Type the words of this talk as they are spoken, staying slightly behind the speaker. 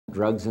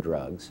Drugs and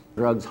drugs.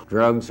 Drugs.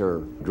 Drugs are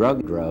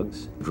drugs.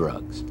 Drugs.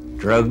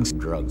 Drugs.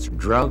 Drugs.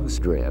 Drugs.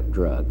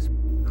 Drugs.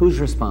 Who's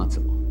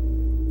responsible?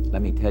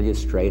 Let me tell you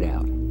straight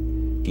out.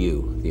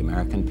 You, the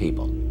American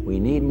people. We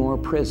need more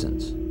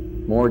prisons,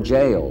 more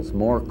jails,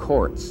 more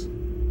courts,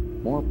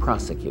 more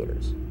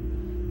prosecutors.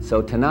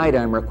 So tonight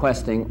I'm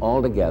requesting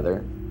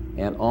altogether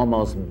an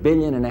almost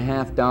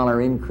 $1.5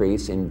 billion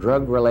increase in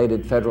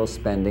drug-related federal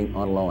spending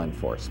on law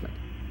enforcement.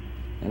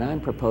 And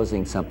I'm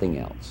proposing something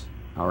else.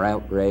 Our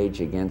outrage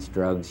against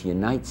drugs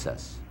unites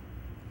us,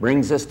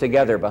 brings us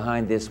together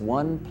behind this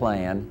one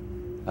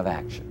plan of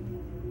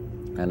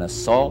action. An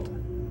assault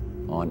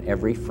on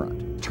every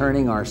front,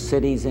 turning our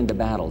cities into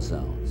battle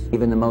zones.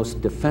 Even the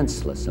most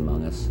defenseless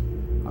among us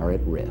are at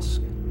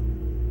risk.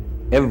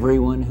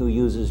 Everyone who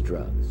uses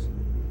drugs,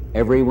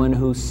 everyone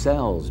who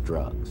sells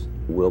drugs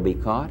will be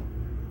caught,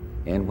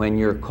 and when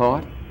you're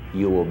caught,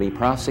 you will be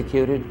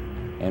prosecuted,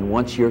 and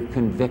once you're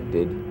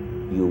convicted,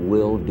 you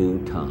will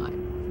do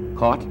time.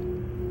 Caught,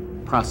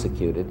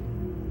 prosecuted,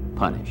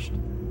 punished.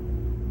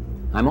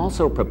 I'm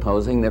also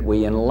proposing that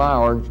we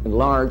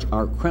enlarge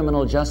our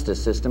criminal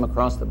justice system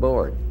across the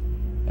board,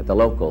 at the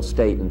local,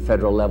 state, and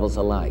federal levels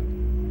alike.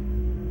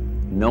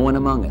 No one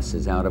among us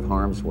is out of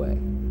harm's way.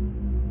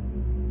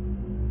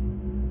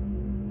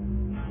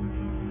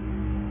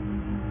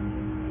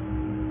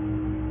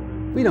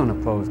 We don't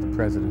oppose the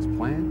President's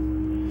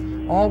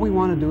plan. All we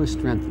want to do is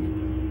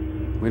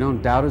strengthen it. We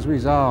don't doubt his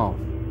resolve.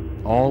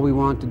 All we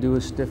want to do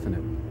is stiffen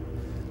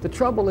it. The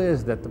trouble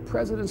is that the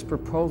President's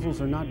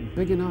proposals are not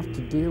big enough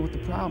to deal with the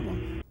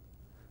problem.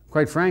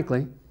 Quite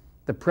frankly,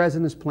 the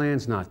President's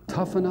plan's not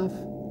tough enough,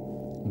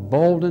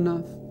 bold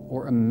enough,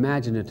 or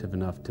imaginative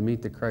enough to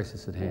meet the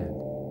crisis at hand.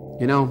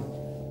 You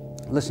know,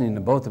 listening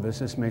to both of us,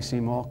 this may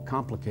seem all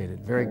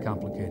complicated, very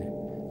complicated,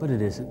 but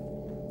it isn't.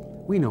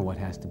 We know what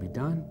has to be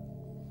done.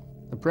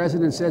 The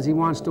President says he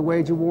wants to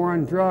wage a war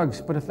on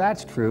drugs, but if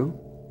that's true,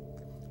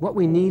 what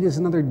we need is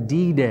another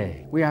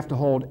D-Day. We have to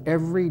hold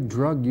every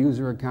drug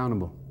user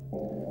accountable.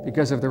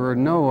 Because if there were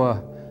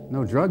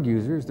no drug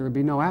users, there would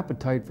be no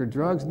appetite for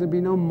drugs and there'd be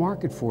no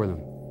market for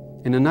them.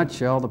 In a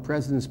nutshell, the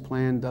President's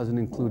plan doesn't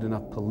include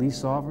enough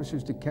police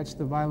officers to catch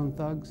the violent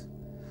thugs,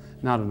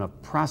 not enough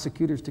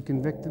prosecutors to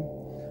convict them.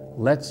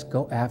 Let's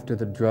go after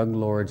the drug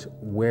lords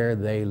where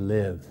they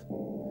live.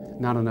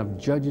 Not enough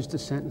judges to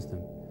sentence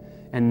them,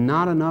 and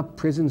not enough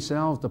prison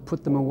cells to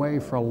put them away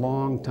for a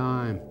long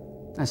time.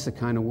 That's the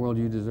kind of world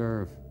you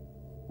deserve,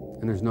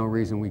 and there's no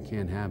reason we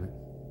can't have it.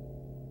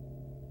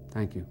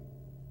 Thank you.